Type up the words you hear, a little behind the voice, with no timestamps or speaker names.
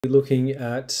We're looking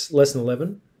at lesson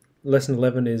 11. Lesson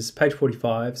 11 is page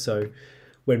 45. So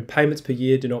when payments per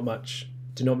year do not match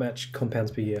compounds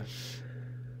per year.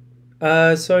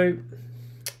 So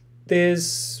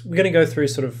we're going to go through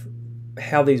sort of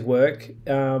how these work.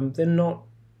 It's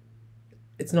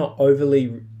not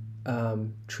overly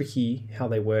tricky how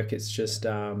they work. It's just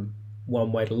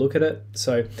one way to look at it.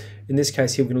 So in this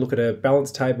case here, we're going to look at a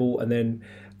balance table, and then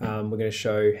we're going to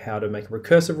show how to make a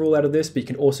recursive rule out of this, but you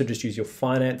can also just use your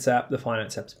finance app. The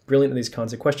finance app's brilliant at these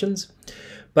kinds of questions,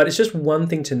 but it's just one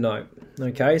thing to note.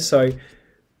 Okay, so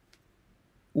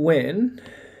when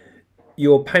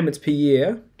your payments per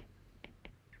year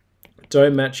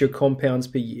don't match your compounds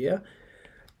per year,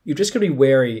 you're just going to be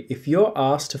wary. If you're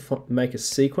asked to make a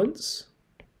sequence,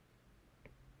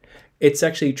 it's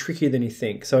actually trickier than you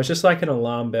think. So it's just like an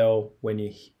alarm bell when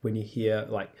you hear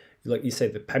like you say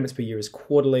the payments per year is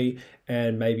quarterly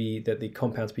and maybe that the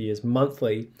compounds per year is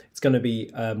monthly. It's going to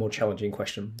be a more challenging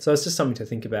question. So it's just something to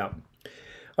think about.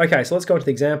 Okay, so let's go into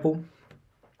the example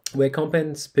where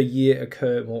compounds per year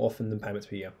occur more often than payments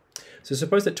per year. So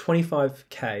suppose that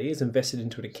 25K is invested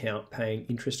into an account paying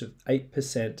interest of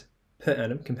 8% per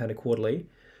annum compounded quarterly,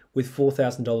 with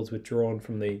 $4,000 withdrawn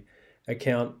from the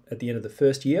account at the end of the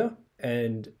first year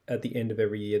and at the end of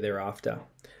every year thereafter.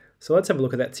 So let's have a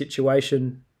look at that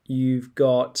situation. You've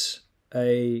got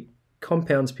a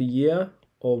compounds per year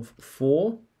of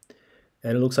 4,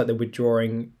 and it looks like they're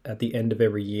withdrawing at the end of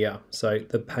every year. So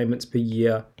the payments per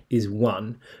year is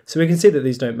 1. So we can see that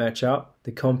these don't match up.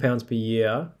 The compounds per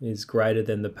year is greater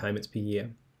than the payments per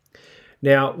year.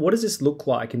 Now, what does this look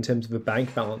like in terms of a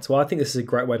bank balance? Well, I think this is a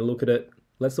great way to look at it.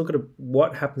 Let's look at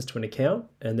what happens to an account,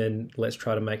 and then let's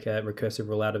try to make a recursive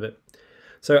rule out of it.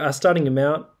 So our starting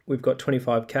amount, we've got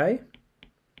 25K.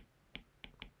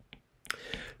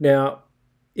 Now,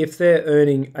 if they're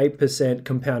earning 8%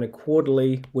 compounded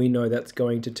quarterly, we know that's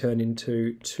going to turn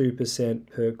into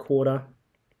 2% per quarter.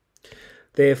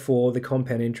 Therefore, the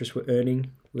compound interest we're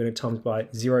earning, we're going to times by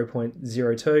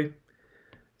 0.02.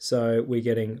 So we're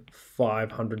getting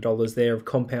 $500 there of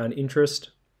compound interest.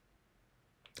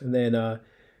 And then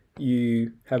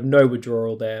you have no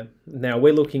withdrawal there. Now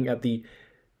we're looking at the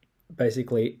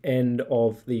basically end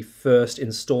of the first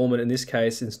installment. In this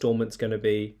case, installment's going to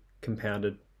be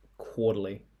compounded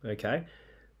quarterly. Okay,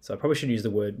 so I probably should use the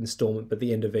word installment, but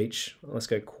the end of each, let's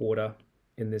go quarter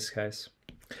in this case.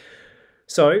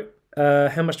 So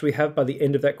how much do we have by the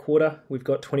end of that quarter? We've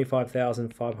got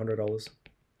 $25,500.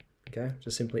 Okay,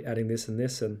 just simply adding this and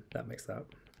this, and that makes that.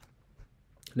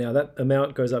 Now that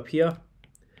amount goes up here.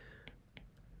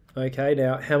 Okay,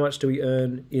 now how much do we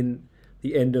earn in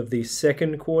the end of the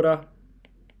second quarter?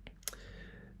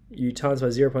 You times by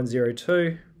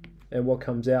 0.02, and what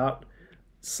comes out?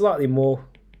 Slightly more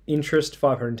interest,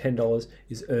 $510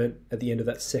 is earned at the end of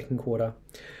that second quarter.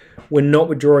 We're not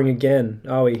withdrawing again,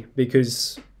 are we?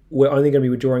 Because we're only going to be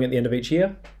withdrawing at the end of each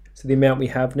year. So the amount we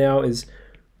have now is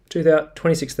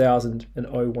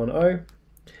 $26,010.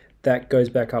 That goes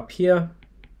back up here.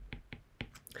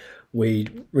 We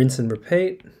rinse and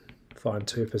repeat, find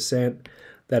 2%.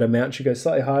 That amount should go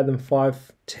slightly higher than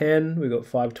 510. We've got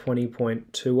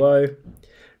 520.20,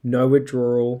 no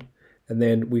withdrawal. And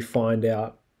then we find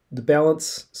out the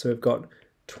balance. So we've got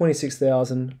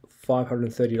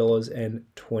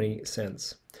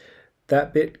 $26,530.20.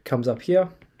 That bit comes up here.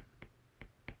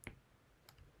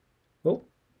 Oh,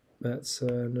 that's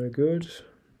no good.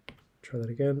 Try that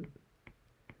again.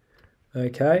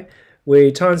 Okay,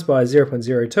 we times by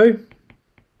 0.02.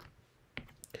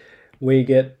 We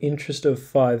get interest of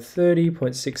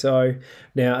 530.60.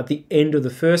 Now at the end of the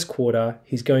first quarter,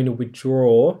 he's going to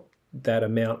withdraw that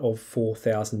amount of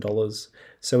 $4,000.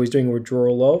 So he's doing a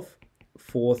withdrawal of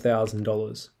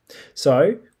 $4,000.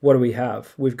 So what do we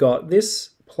have? We've got this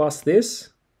plus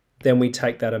this, then we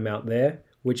take that amount there,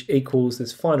 which equals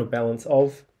this final balance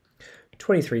of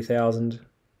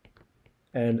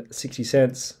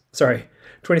 $23,060. Sorry,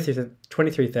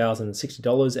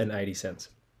 $23,060.80.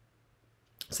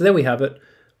 So there we have it.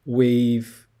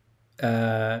 We've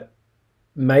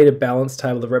made a balance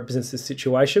table that represents this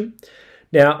situation.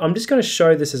 Now, I'm just going to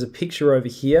show this as a picture over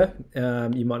here.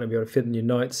 You might not be able to fit in your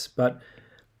notes, but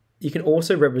you can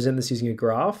also represent this using a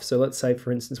graph. So let's say,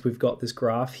 for instance, we've got this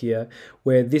graph here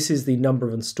where this is the number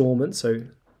of installments. So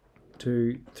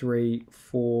 2, 3,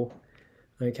 4,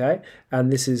 okay?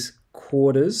 And this is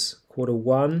quarters, quarter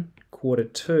 1, quarter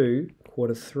 2,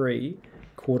 quarter 3,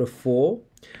 quarter 4.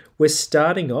 We're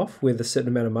starting off with a certain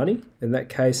amount of money. In that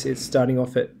case, it's starting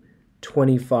off at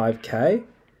 25K.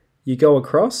 You go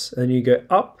across and you go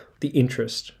up the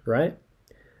interest, right?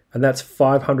 And that's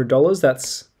 $500.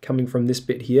 That's coming from this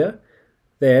bit here.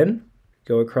 Then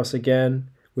go across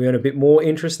again. We earn a bit more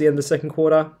interest at the end of the second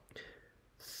quarter,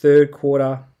 third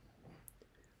quarter,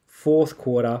 fourth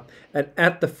quarter, and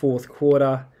at the fourth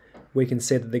quarter, we can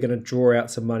see that they're going to draw out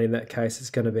some money. In that case, it's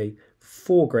going to be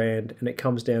 $4,000, and it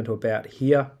comes down to about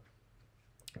here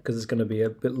because it's going to be a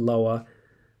bit lower,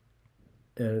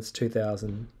 and it's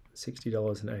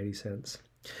 $2,060.80.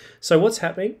 So what's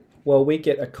happening? Well, we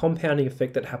get a compounding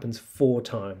effect that happens 4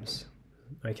 times.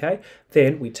 Okay,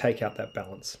 then we take out that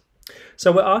balance.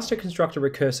 So we're asked to construct a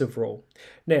recursive rule.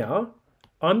 Now,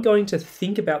 I'm going to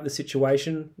think about the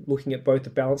situation, looking at both the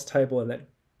balance table and that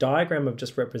diagram I've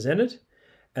just represented,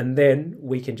 and then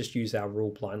we can just use our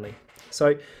rule blindly.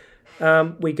 So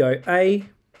we go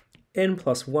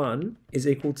n+1 is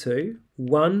equal to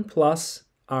 1 plus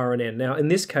r and n. Now, in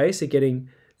this case, you're getting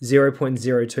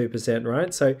 0.02%,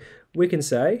 right? So we can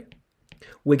say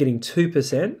we're getting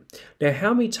 2%. Now,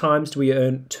 how many times do we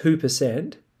earn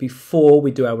 2% before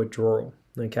we do our withdrawal?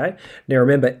 Okay. Now,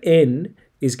 remember, n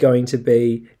is going to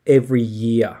be every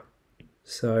year.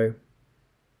 So,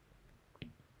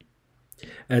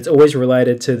 and it's always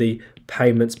related to the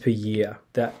payments per year,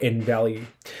 that n value.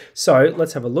 So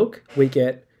let's have a look. We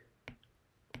get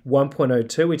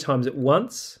 1.02. We times it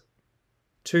once,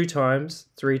 2 times,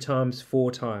 3 times,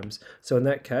 4 times. So in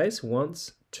that case,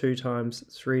 once, 2 times,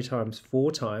 3 times,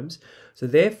 4 times. So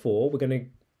therefore, we're going to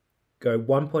go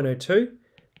 1.02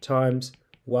 times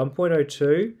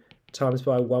 1.02 times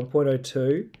by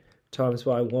 1.02 times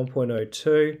by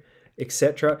 1.02,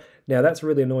 etc. Now that's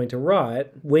really annoying to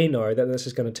write. We know that that's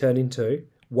just going to turn into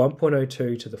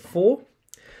 1.02 to the 4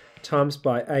 times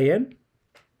by an.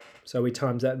 So we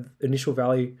times that initial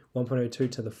value 1.02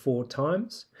 to the 4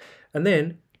 times. And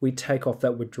then we take off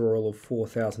that withdrawal of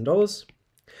 $4,000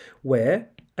 where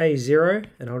A0,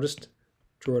 and I'll just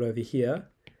draw it over here,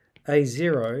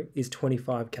 A0 is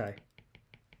 25K.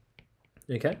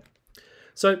 Okay.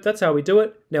 So that's how we do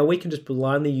it. Now we can just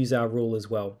blindly use our rule as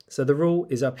well. So the rule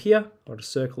is up here. I'll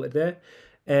just circle it there.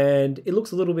 And it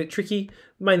looks a little bit tricky.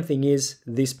 Main thing is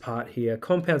this part here,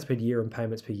 compounds per year and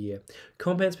payments per year.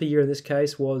 Compounds per year in this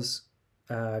case was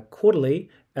quarterly,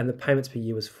 and the payments per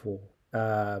year was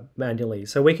annually.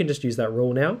 So we can just use that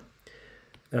rule now.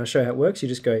 And I'll show you how it works. You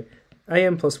just go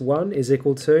an+1 is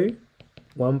equal to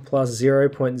 1 plus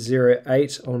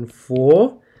 0.08 on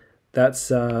 4. That's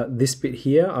this bit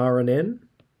here, r and n.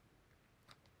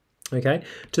 Okay,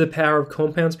 to the power of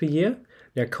compounds per year.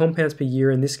 Now, compounds per year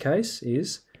in this case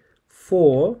is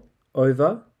 4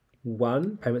 over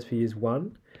 1, payments per year is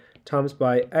 1, times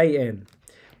by an.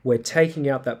 We're taking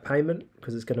out that payment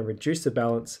because it's going to reduce the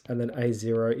balance, and then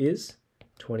A0 is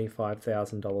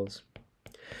 $25,000.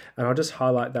 And I'll just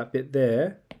highlight that bit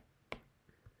there.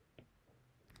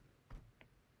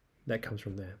 That comes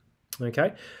from there.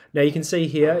 Okay, now you can see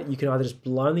here, you can either just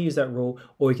blindly use that rule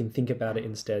or you can think about it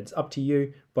instead. It's up to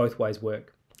you, both ways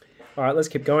work. All right, let's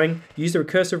keep going. Use the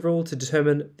recursive rule to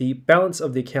determine the balance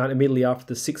of the account immediately after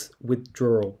the 6th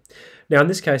withdrawal. Now in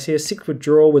this case here, 6th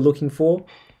withdrawal, we're looking for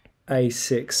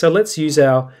A6. So let's use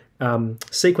our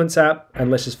sequence app and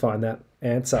let's just find that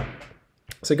answer.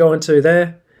 So go into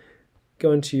there,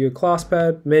 go into your class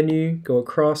pad, menu, go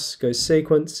across, go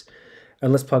sequence,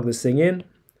 and let's plug this thing in.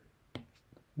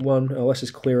 Let's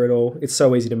just clear it all. It's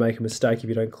so easy to make a mistake if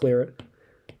you don't clear it.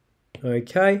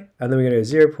 Okay, and then we're going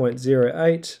to go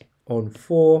 0.08 on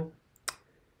 4,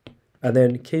 and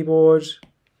then keyboard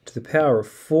to the power of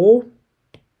 4.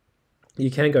 You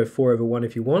can go 4 over 1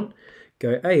 if you want.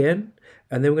 Go an,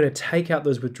 and then we're going to take out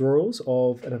those withdrawals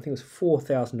of, and I think it was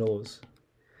 $4,000.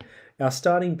 Our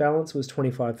starting balance was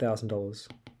 $25,000.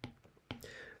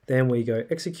 Then we go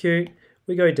execute,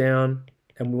 we go down,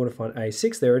 and we want to find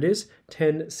A6, there it is,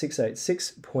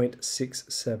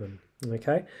 10,686.67,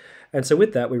 okay? And so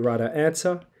with that, we write our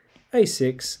answer,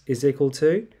 A6 is equal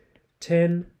to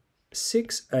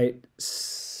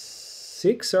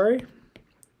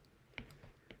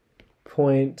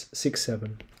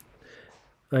 0.67,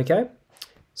 okay?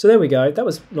 So there we go, that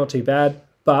was not too bad,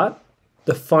 but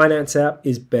the finance app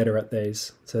is better at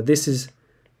these. So this is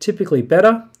typically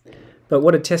better. But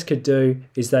what a test could do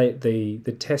is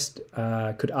the test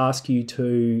could ask you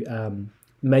to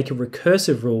make a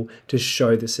recursive rule to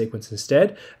show the sequence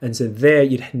instead. And so there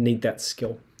you'd need that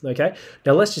skill. Okay,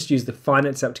 now let's just use the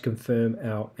finance app to confirm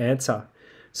our answer.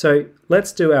 So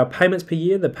let's do our payments per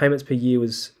year. The payments per year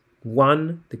was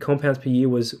 1. The compounds per year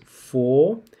was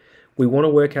 4. We want to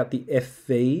work out the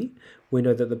FV. We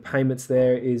know that the payments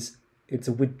there it's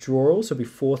a withdrawal, so it'll be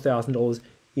 $4,000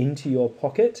 into your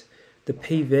pocket. The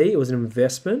PV, it was an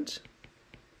investment.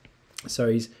 So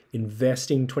he's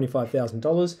investing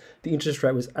 $25,000. The interest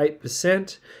rate was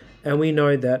 8%. And we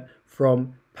know that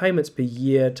from payments per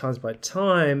year times by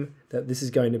time, that this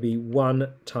is going to be 1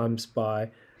 times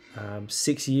by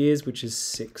 6 years, which is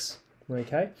 6.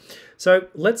 Okay, so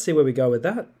let's see where we go with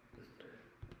that.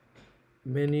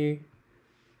 Menu,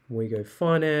 we go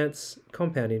finance,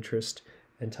 compound interest,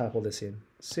 and type all this in.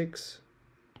 6,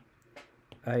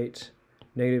 8,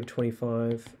 negative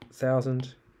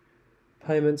 25,000,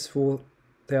 payments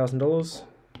 $4,000.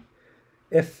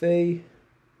 FV,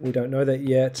 we don't know that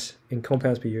yet. In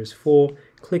compounds per year is 4.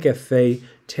 Click FV,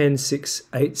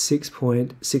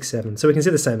 10,686.67. So we can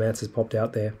see the same answers popped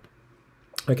out there.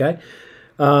 Okay.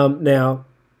 Now,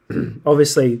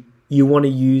 obviously, you want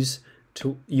to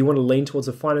lean towards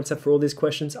a finance app for all these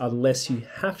questions, unless you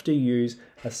have to use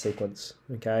a sequence.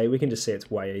 Okay, we can just see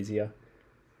it's way easier.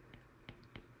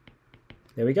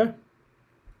 There we go.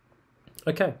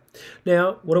 Okay,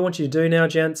 now what I want you to do now,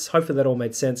 gents, hopefully that all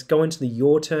made sense. Go into the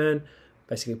your turn,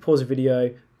 basically pause the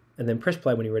video, and then press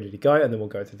play when you're ready to go, and then we'll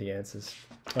go through the answers.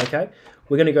 Okay,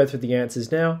 we're going to go through the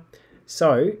answers now.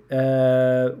 So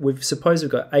we've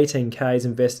got 18Ks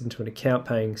invested into an account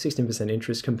paying 16%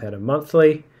 interest compounded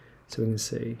monthly. So we can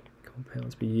see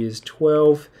compounds per year is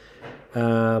 12.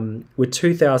 With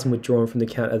 2,000 withdrawn from the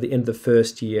account at the end of the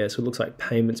first year. So it looks like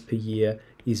payments per year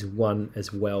is 1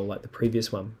 as well, like the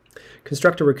previous one.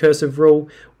 Construct a recursive rule.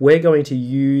 We're going to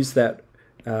use that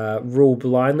rule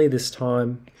blindly this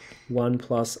time. 1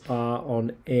 plus r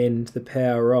on n to the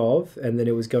power of, and then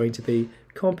it was going to be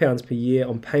compounds per year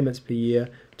on payments per year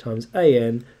times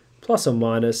an plus or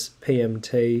minus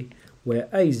pmt, where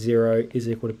a0 is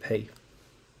equal to p.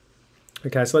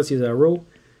 Okay, so let's use our rule.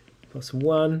 Plus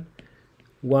 1.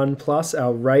 1 plus,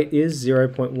 our rate is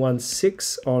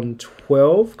 0.16 on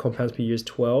 12. Compounds per year is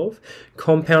 12.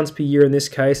 Compounds per year in this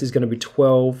case is going to be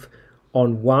 12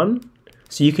 on 1.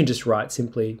 So you can just write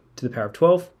simply to the power of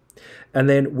 12. And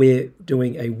then we're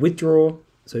doing a withdrawal.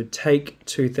 So take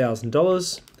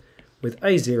 $2,000 with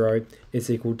A0 is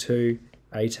equal to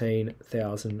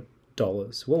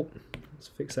 $18,000. Well, let's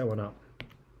fix that one up.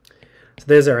 So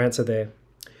there's our answer there.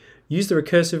 Use the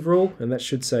recursive rule, and that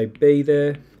should say B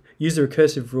there. Use the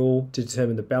recursive rule to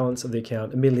determine the balance of the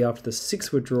account immediately after the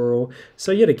 6th withdrawal.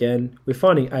 So yet again, we're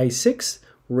finding A6.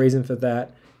 Reason for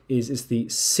that is it's the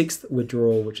 6th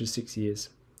withdrawal, which is 6 years.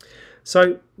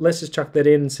 So let's just chuck that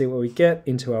in and see what we get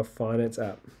into our finance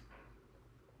app.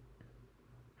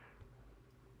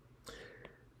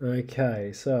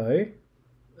 Okay, so,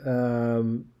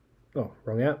 wrong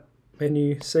app,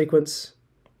 menu, sequence.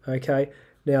 Okay,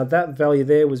 now that value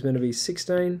there was going to be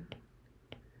 16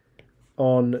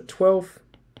 on 12.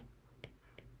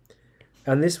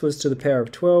 And this was to the power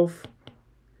of 12.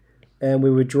 And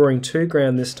we were drawing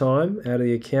 $2,000 this time out of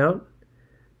the account.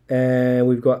 And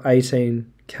we've got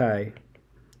 18K.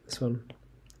 This one.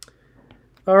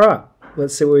 All right,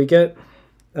 let's see what we get.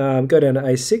 Go down to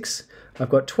A6. I've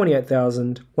got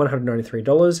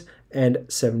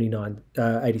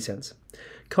 $28,193.80.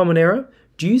 Common error.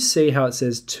 Do you see how it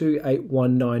says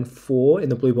 28194 in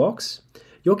the blue box?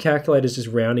 Your calculator is just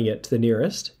rounding it to the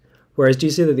nearest. Whereas do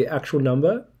you see that the actual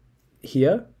number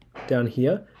here, down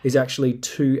here, is actually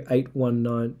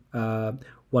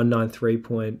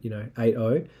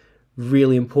 193.80.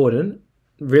 Really important.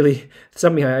 Really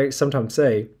something I sometimes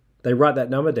see. They write that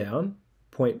number down,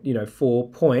 4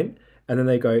 point, and then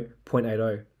they go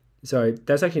 0.80. So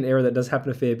that's actually an error that does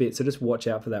happen a fair bit. So just watch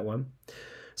out for that one.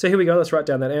 So here we go. Let's write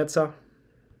down that answer.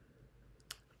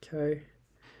 Okay.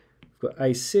 We've got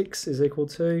A6 is equal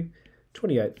to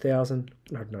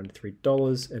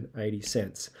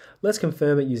 $28,193.80. Let's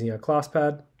confirm it using our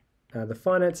ClassPad. The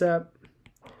finance app,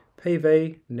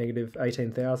 PV, negative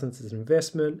 18,000 is an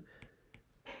investment.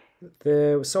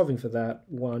 There, we're solving for that,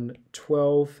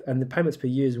 112, and the payments per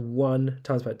year is 1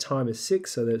 times by time is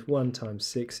 6, so there's 1 times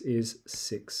 6 is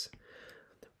 6.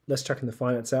 Let's chuck in the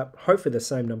finance app. Hopefully the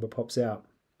same number pops out.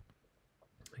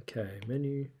 Okay,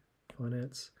 menu,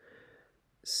 finance,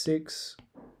 6,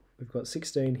 we've got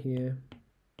 16 here,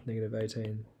 negative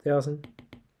 18,000,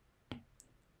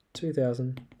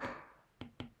 2,000,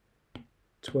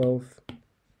 12,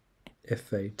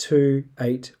 FV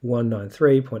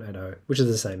 28193.80, which is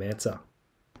the same answer.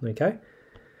 Okay,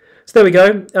 so there we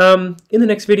go. In the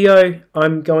next video,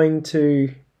 I'm going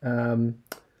to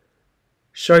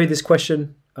show you this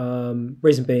question.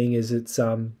 Reason being is it's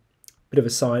a bit of a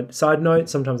side note.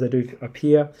 Sometimes they do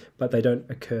appear, but they don't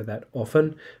occur that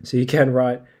often. So you can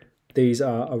write, these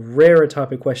are a rarer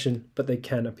type of question, but they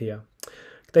can appear.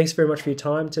 Thanks very much for your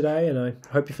time today, and I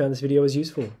hope you found this video as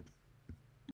useful.